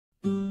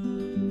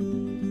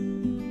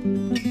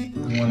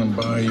gonna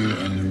buy you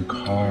a new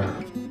car.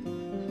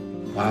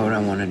 Why would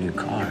I want a new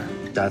car?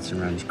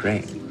 Datsun runs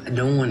great. I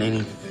don't want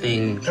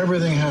anything.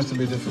 Everything has to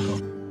be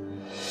difficult.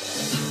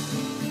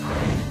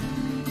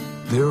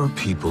 There are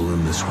people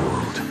in this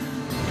world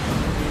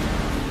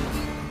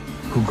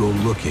who go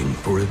looking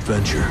for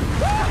adventure.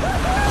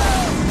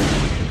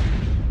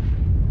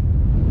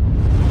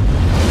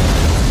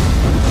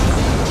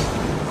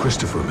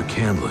 Christopher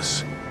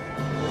McCandless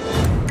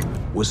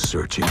was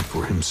searching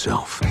for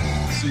himself.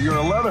 So you're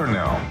a leather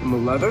now. I'm a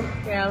leather?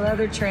 Yeah,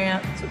 leather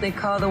tramp. That's what they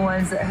call the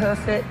ones that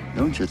hoof it.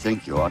 Don't you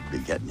think you ought to be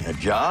getting a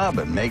job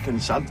and making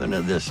something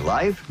of this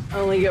life? I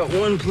only got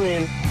one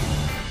plan.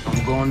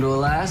 I'm going to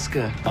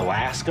Alaska.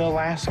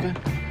 Alaska?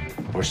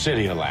 Or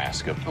City,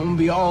 Alaska? I'm gonna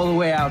be all the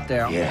way out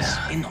there. Yes.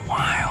 In the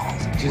wild.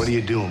 What are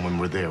you doing when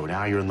we're there?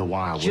 Now you're in the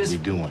wild. What are you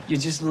doing? You're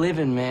just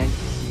living, man.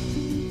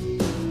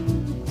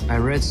 I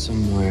read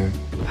somewhere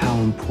how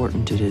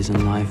important it is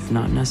in life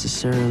not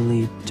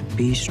necessarily to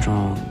be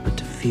strong, but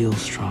to feel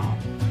strong.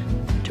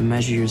 To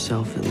measure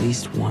yourself at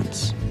least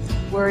once.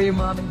 Where are your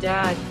mom and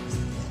dad?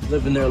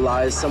 Living their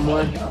lives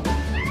somewhere. Did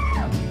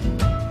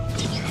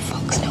your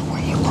folks know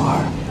where you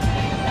are?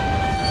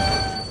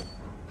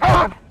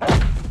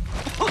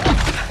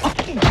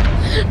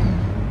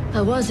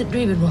 I wasn't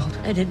dreaming, Walt.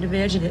 I didn't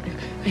imagine it.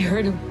 I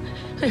heard him.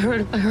 I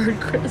heard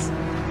Chris.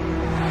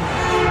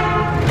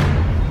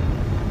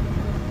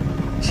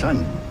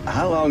 Son,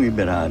 how long you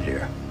been out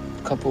here?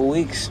 A couple of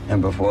weeks.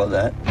 And before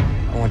that?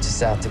 I went to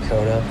South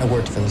Dakota. I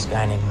worked for this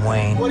guy named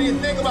Wayne. What do you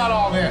think about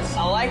all this?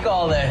 I like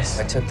all this.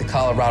 I took the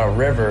Colorado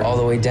River all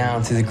the way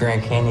down through the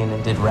Grand Canyon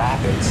and did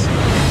rapids.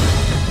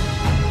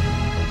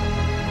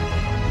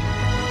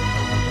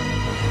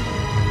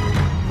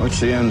 What's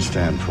the N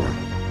stand for?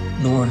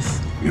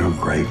 North. Your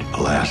great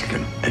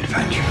Alaskan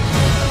adventure.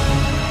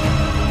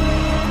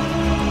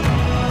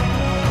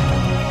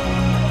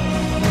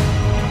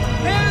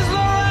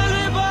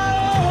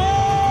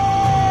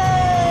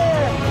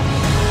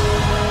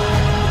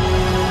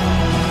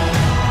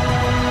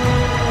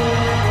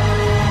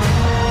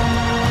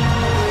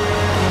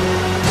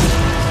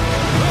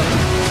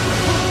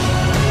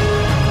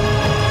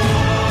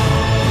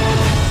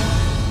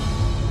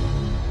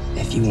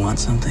 If you want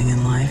something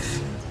in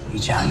life,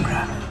 reach out and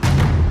grab it.